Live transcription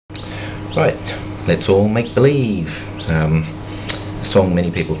Right, let's all make believe. A song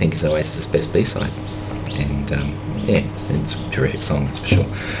many people think is Oasis' best B-side, and yeah, it's a terrific song, that's for sure.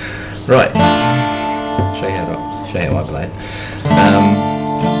 Right, show you how I play it.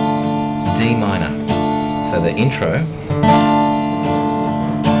 D minor. So the intro, and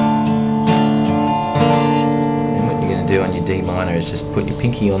what you're going to do on your D minor is just put your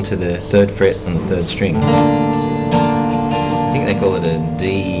pinky onto the 3rd fret on the 3rd string. I think they call it a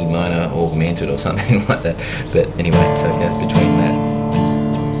D minor augmented or something like that, but anyway, so it goes between that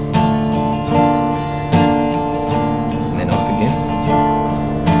and then off again.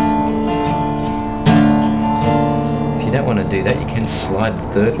 If you don't want to do that, you can slide the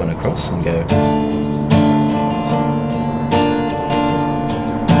 3rd one across and go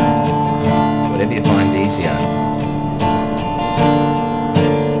whatever you find easier.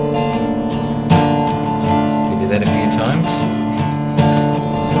 So you do that a few times.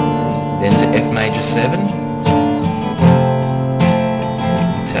 Then to F major 7,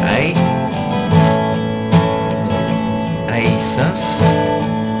 to A sus,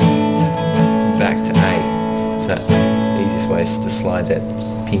 back to A. So the easiest way is to slide that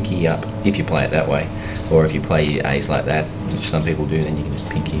pinky up, if you play it that way, or if you play your A's like that, which some people do, then you can just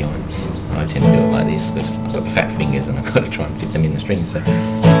pinky on. I tend to do it like this because I've got fat fingers and I've got to try and fit them in the strings. So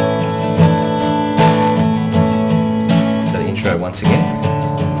the intro once again.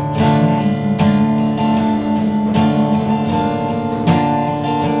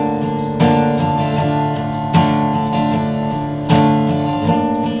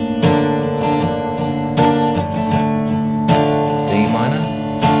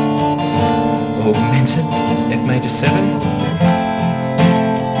 Augmented, F major 7,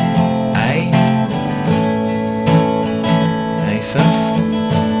 A sus,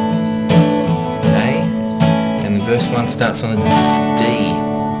 A, and the verse 1 starts on a D.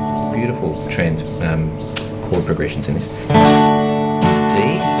 Beautiful chord progressions in this. D,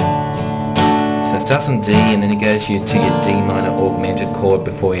 so it starts on D and then it goes to your D minor augmented chord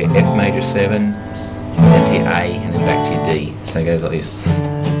before your F major 7, then to your A and then back to your D. So it goes like this.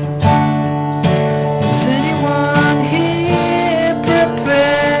 Is anyone here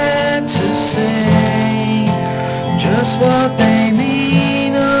prepared to say just what they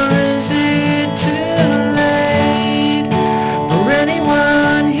mean, or is it too late for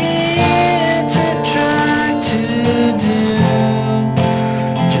anyone here to try to do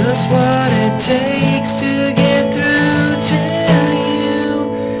just what it takes to get through to you?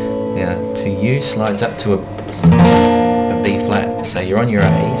 Now, to you slides up to a B flat, so you're on your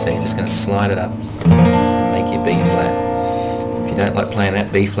A, so you're just going to slide it up, make your B flat. If you don't like playing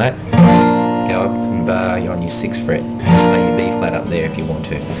that B flat, go up and bar, you're on your 6th fret, play your B flat up there if you want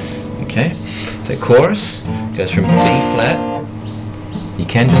to. Okay, so chorus goes from B flat, you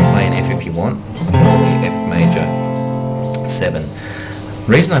can just play an F if you want, or the F major 7. The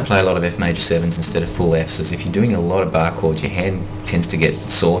reason I play a lot of F major 7s instead of full Fs is if you're doing a lot of bar chords, your hand tends to get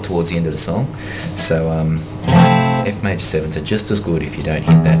sore towards the end of the song, so F major 7s are just as good if you don't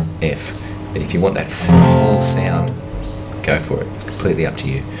hit that F, but if you want that full sound, go for it. It's completely up to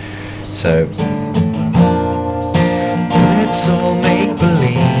you. So let's all make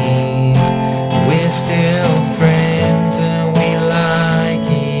believe we're still friends and we like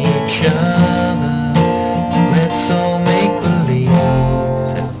each other. Let's all make believe.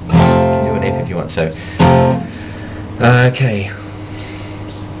 So you can do an F if you want. So okay.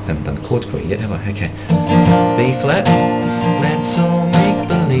 Haven't done the chords for you yet, have I? Okay. B flat, let's all make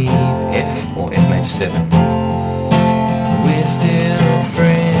believe, F or F major 7. We're still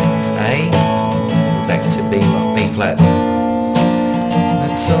friends, A, back to B flat.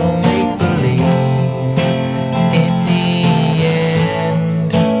 Let's all make believe, in the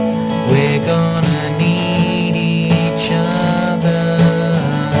end, we're gonna need each other.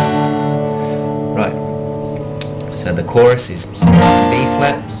 Right, so the chorus is B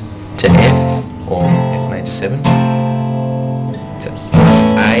flat to F or F major 7 to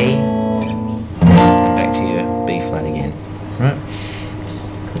A and back to your B flat again. Right.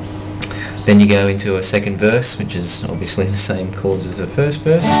 Then you go into a second verse, which is obviously the same chords as the first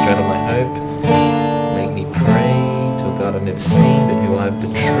verse. Straddle my hope, make me pray to a God I've never seen but who I've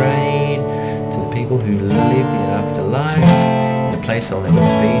betrayed, to the people who live the afterlife, in a place I'll never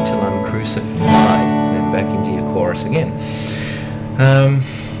be till I'm crucified. And then back into your chorus again. And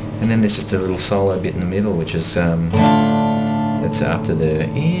then there's just a little solo bit in the middle, which is that's after the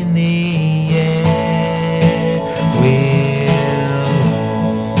in the end we'll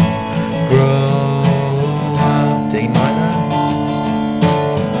grow up. D minor,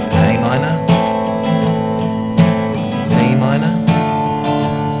 A minor, D minor,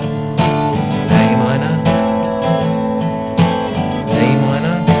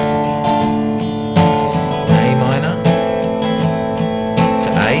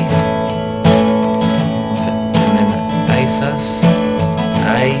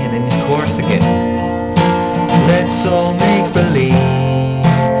 let's all make believe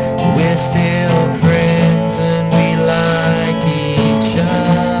we're still friends and we like each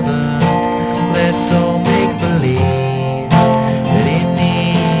other. Let's all make believe that in the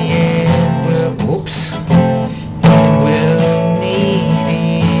end we'll, we'll need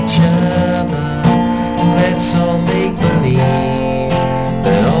each other. Let's all make believe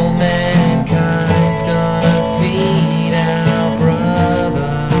that all mankind's gonna feed our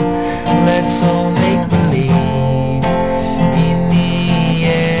brother. Let's all make believe in the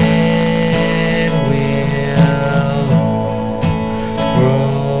end we'll grow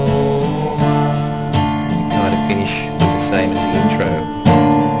up. You kind of finish with the same as the intro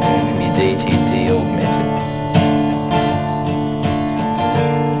from your DTD augmented.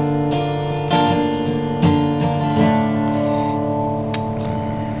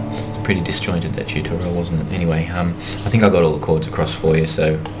 Pretty disjointed, that tutorial, wasn't it? Anyway, I think I got all the chords across for you,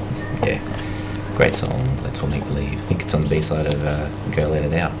 so yeah, great song, Let's All Make Believe. I think it's on the B-side of Go Let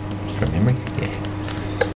It Out, from memory. Yeah.